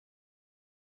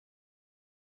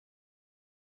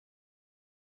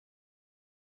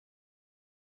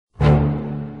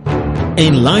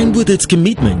In line with its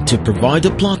commitment to provide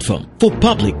a platform for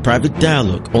public-private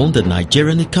dialogue on the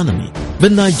Nigerian economy, the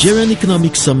Nigerian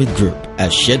Economic Summit Group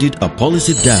has scheduled a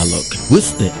policy dialogue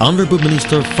with the Honorable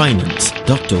Minister of Finance,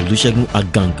 Dr. Olusegun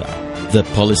Aganga. The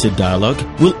policy dialogue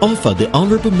will offer the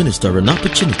Honorable Minister an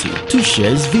opportunity to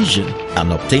share his vision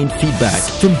and obtain feedback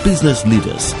from business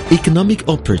leaders, economic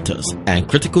operators, and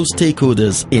critical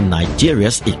stakeholders in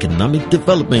Nigeria's economic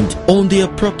development on the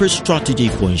appropriate strategy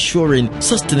for ensuring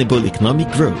sustainable economic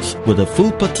growth with the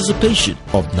full participation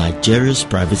of Nigeria's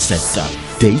private sector.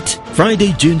 Date: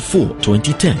 Friday, June 4,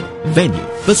 2010. Venue: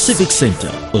 Pacific Center,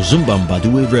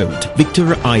 Ozumbambaduwe Road,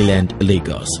 Victoria Island,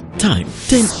 Lagos. Time: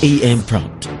 10 a.m.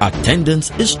 prompt.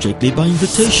 Attendance is strictly by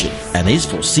invitation and is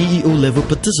for CEO level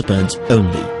participants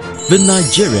only. The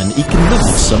Nigerian Economic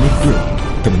Summit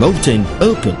Group, promoting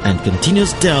open and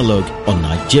continuous dialogue on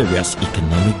Nigeria's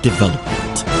economic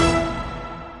development.